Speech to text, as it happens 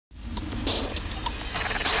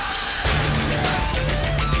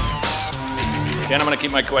Ken, I'm going to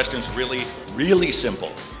keep my questions really, really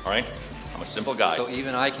simple, all right? I'm a simple guy. So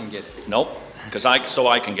even I can get it? Nope, so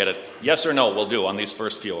I can get it. Yes or no will do on these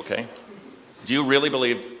first few, okay? Do you really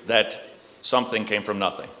believe that something came from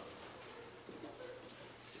nothing?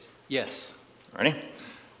 Yes. Ready?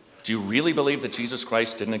 Do you really believe that Jesus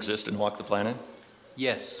Christ didn't exist and walk the planet?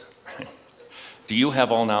 Yes. Do you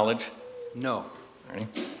have all knowledge? No. Ready?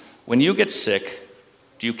 When you get sick,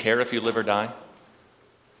 do you care if you live or die?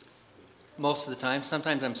 Most of the time.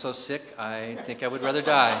 Sometimes I'm so sick, I think I would rather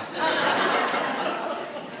die.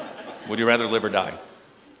 Would you rather live or die?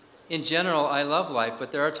 In general, I love life,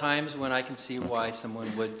 but there are times when I can see why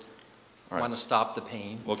someone would want to stop the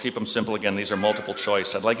pain. We'll keep them simple again. These are multiple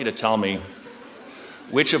choice. I'd like you to tell me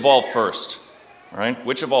which evolved first, all right?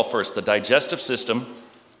 Which evolved first, the digestive system,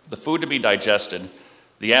 the food to be digested,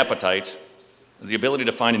 the appetite, the ability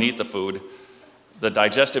to find and eat the food, the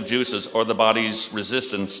digestive juices, or the body's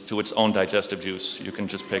resistance to its own digestive juice. You can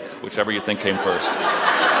just pick whichever you think came first.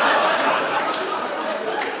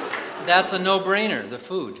 That's a no-brainer, the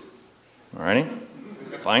food. All righty,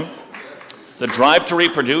 fine. The drive to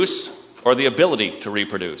reproduce or the ability to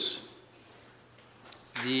reproduce?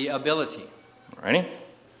 The ability. All righty.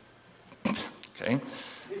 Okay.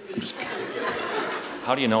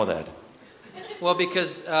 How do you know that? Well,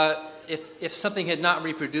 because if something had not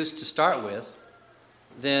reproduced to start with,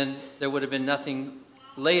 then there would have been nothing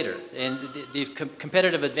later. And the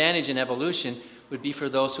competitive advantage in evolution would be for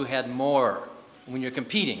those who had more, when you're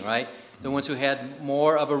competing, right? The ones who had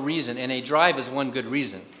more of a reason, and a drive is one good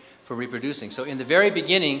reason for reproducing. So in the very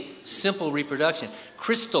beginning, simple reproduction.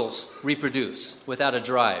 Crystals reproduce without a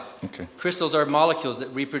drive. Okay. Crystals are molecules that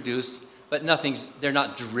reproduce, but they're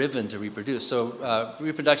not driven to reproduce. So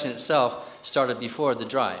reproduction itself started before the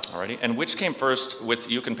drive. Alrighty, and which came first with,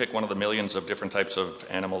 you can pick one of the millions of different types of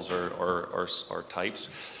animals or types,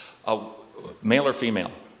 male or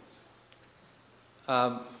female?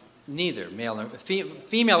 Neither, male or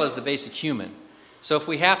female is the basic human. So if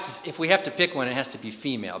we have to pick one, it has to be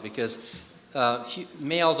female, because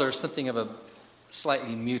males are something of a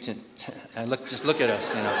slightly mutant. Just look at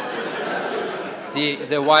us, you know.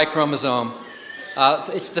 The Y chromosome.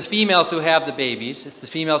 It's the females who have the babies. It's the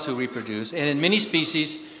females who reproduce. And in many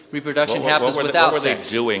species, reproduction happens without sex. What were they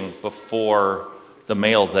doing before the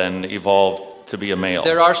male then evolved to be a male?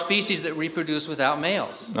 There are species that reproduce without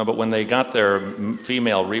males. No, but when they got their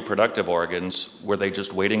female reproductive organs, were they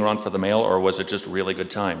just waiting around for the male, or was it just really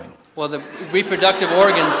good timing? Well, the reproductive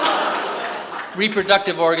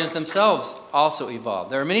organs themselves also evolved.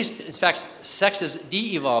 There are many, in fact, sex is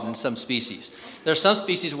de-evolved in some species. There are some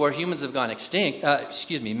species where humans have gone extinct,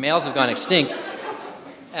 males have gone extinct,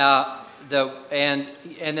 and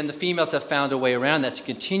then the females have found a way around that to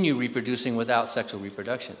continue reproducing without sexual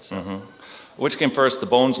reproduction. So. Mm-hmm. Which came first, the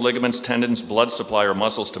bones, ligaments, tendons, blood supply, or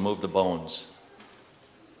muscles to move the bones?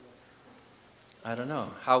 I don't know.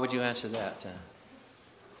 How would you answer that?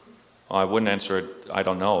 I wouldn't answer it, I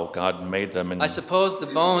don't know. God made them in I suppose the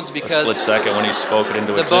bones, because a split second when he spoke it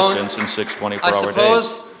into existence in 6 24-hour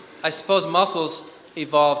days. I suppose muscles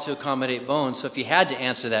evolved to accommodate bones. So if you had to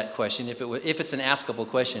answer that question, if it's an askable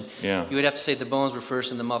question, you would have to say the bones were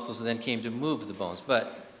first and the muscles then came to move the bones.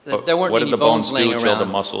 But there weren't any bones laying around. What did the bones do till the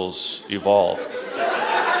muscles evolved?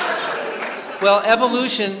 Well,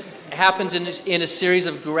 evolution happens in a series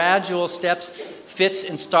of gradual steps, fits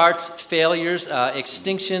and starts, failures,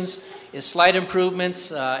 extinctions, slight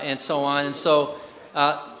improvements, and so on. And so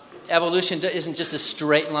evolution isn't just a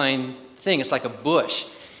straight line thing. It's like a bush.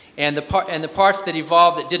 And the parts that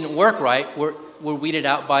evolved that didn't work right were weeded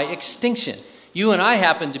out by extinction. You and I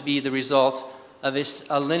happen to be the result of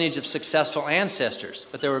a lineage of successful ancestors.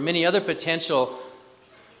 But there were many other potential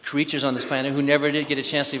creatures on this planet who never did get a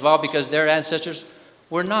chance to evolve because their ancestors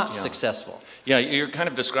were not successful. Yeah, you're kind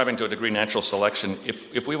of describing to a degree natural selection.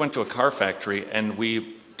 If we went to a car factory and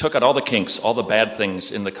we took out all the kinks, all the bad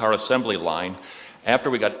things in the car assembly line,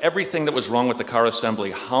 after we got everything that was wrong with the car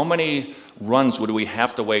assembly, how many runs would we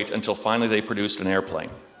have to wait until finally they produced an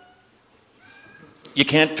airplane? You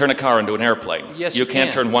can't turn a car into an airplane. Yes, you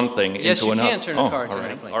can't turn one thing into another. Yes, you can turn a car into an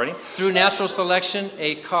airplane. Already? Through natural selection,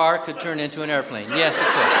 a car could turn into an airplane. Yes, it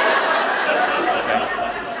could.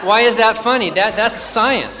 Okay. Why is that funny? That's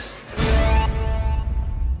science.